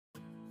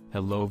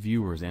Hello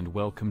viewers and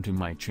welcome to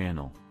my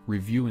channel,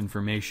 Review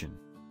Information.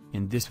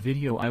 In this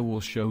video I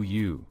will show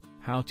you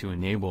how to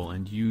enable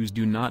and use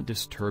Do Not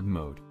Disturb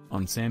mode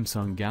on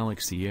Samsung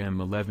Galaxy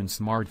M11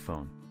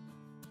 smartphone.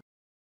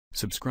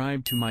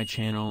 Subscribe to my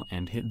channel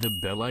and hit the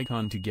bell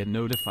icon to get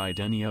notified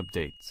any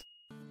updates.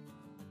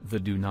 The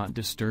Do Not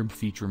Disturb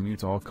feature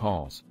mutes all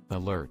calls,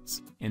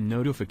 alerts, and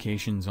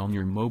notifications on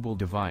your mobile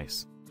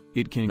device.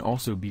 It can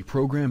also be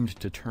programmed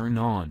to turn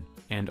on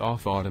and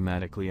off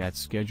automatically at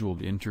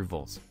scheduled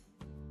intervals.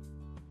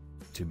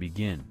 To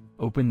begin,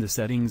 open the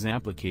Settings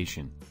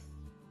application.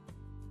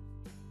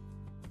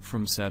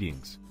 From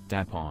Settings,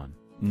 tap on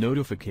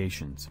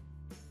Notifications.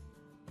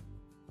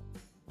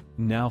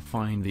 Now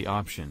find the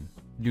option,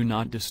 Do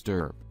Not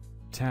Disturb.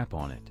 Tap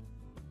on it.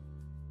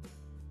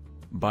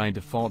 By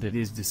default it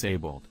is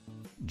disabled.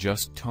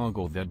 Just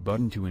toggle that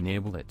button to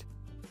enable it.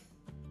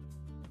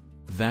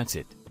 That's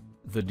it.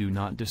 The Do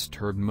Not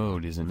Disturb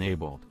mode is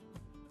enabled.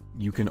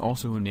 You can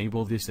also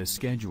enable this as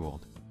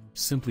scheduled.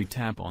 Simply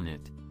tap on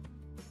it.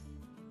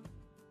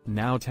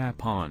 Now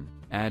tap on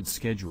Add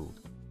Scheduled.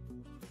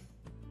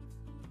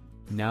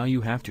 Now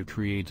you have to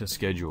create a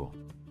schedule.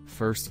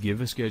 First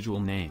give a schedule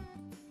name.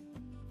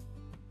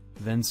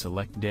 Then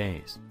select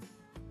days.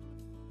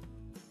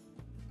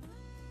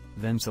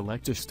 Then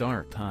select a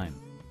start time.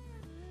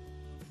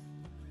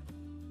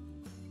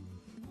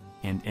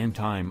 And end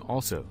time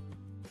also.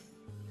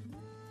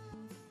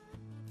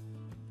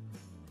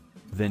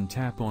 Then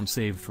tap on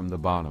Save from the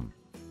bottom.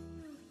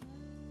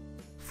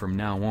 From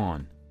now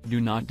on, Do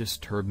Not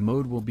Disturb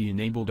mode will be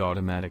enabled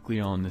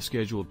automatically on the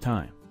scheduled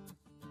time.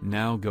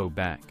 Now go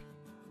back.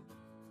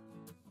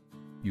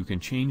 You can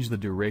change the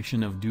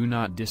duration of Do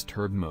Not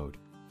Disturb mode.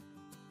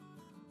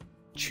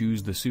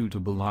 Choose the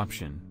suitable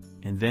option,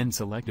 and then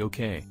select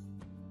OK.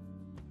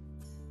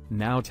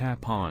 Now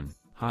tap on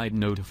Hide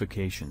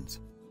Notifications.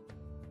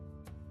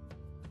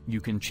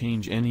 You can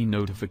change any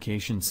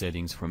notification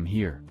settings from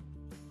here.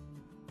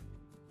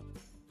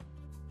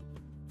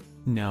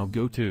 Now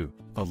go to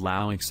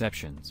Allow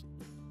Exceptions.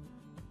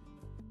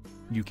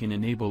 You can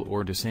enable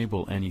or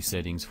disable any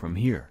settings from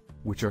here,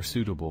 which are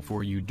suitable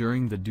for you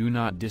during the Do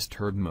Not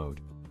Disturb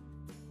mode.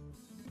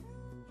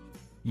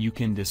 You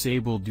can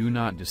disable Do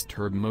Not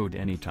Disturb mode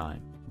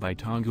anytime, by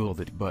toggle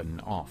that button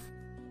off.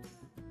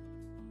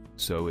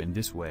 So in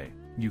this way,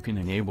 you can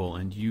enable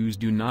and use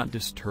Do Not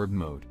Disturb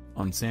mode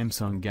on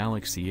Samsung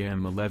Galaxy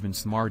M11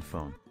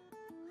 smartphone.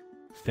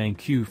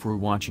 Thank you for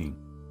watching.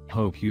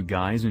 Hope you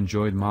guys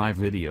enjoyed my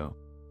video.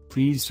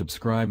 Please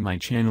subscribe my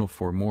channel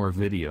for more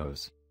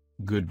videos.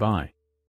 Goodbye.